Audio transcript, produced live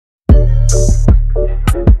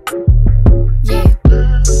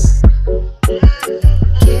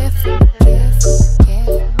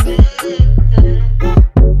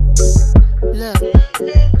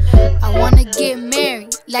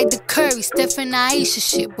different Aisha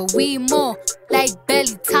shit, but we more like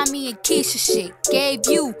Belly, Tommy, and Keisha shit. Gave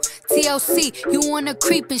you TLC, you wanna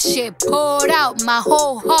creep and shit. Poured out my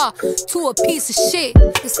whole heart to a piece of shit.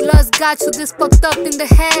 This lust got you this fucked up in the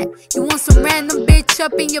head. You want some random bitch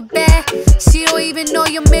up in your bed. She don't even know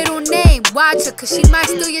your middle name. Watch her, cause she might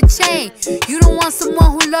steal your chain. You don't want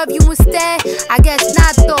someone who love you instead? I guess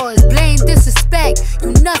not though, it's blame disrespect.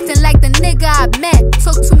 You nothing like the nigga I met.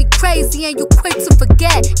 Talk to me crazy and you quick to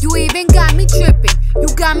forget. You even got me tripping. You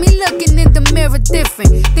got me looking in the mirror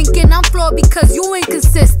different, thinking I'm flawed because you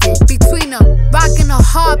inconsistent. Between a rock and a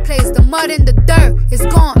hard place, the mud and the dirt, it's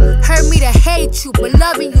gon' hurt me to hate you, but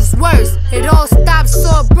loving you's worse. It all stopped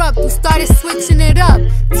so abrupt, you started switching it up.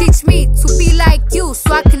 Teach me to be like you,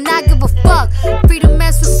 so I cannot give a fuck. Free to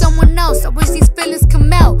mess with someone else, I wish these feelings can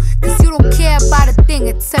melt. Cause you don't care about a thing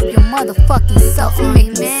except your motherfucking self. You make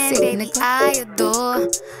me sick, nigga. I adore,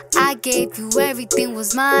 I gave you everything,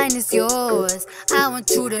 was mine is yours. I want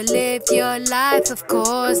you to live your life, of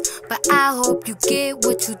course, but I hope you get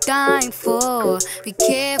what you're dying for. Be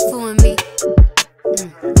careful with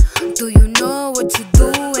me.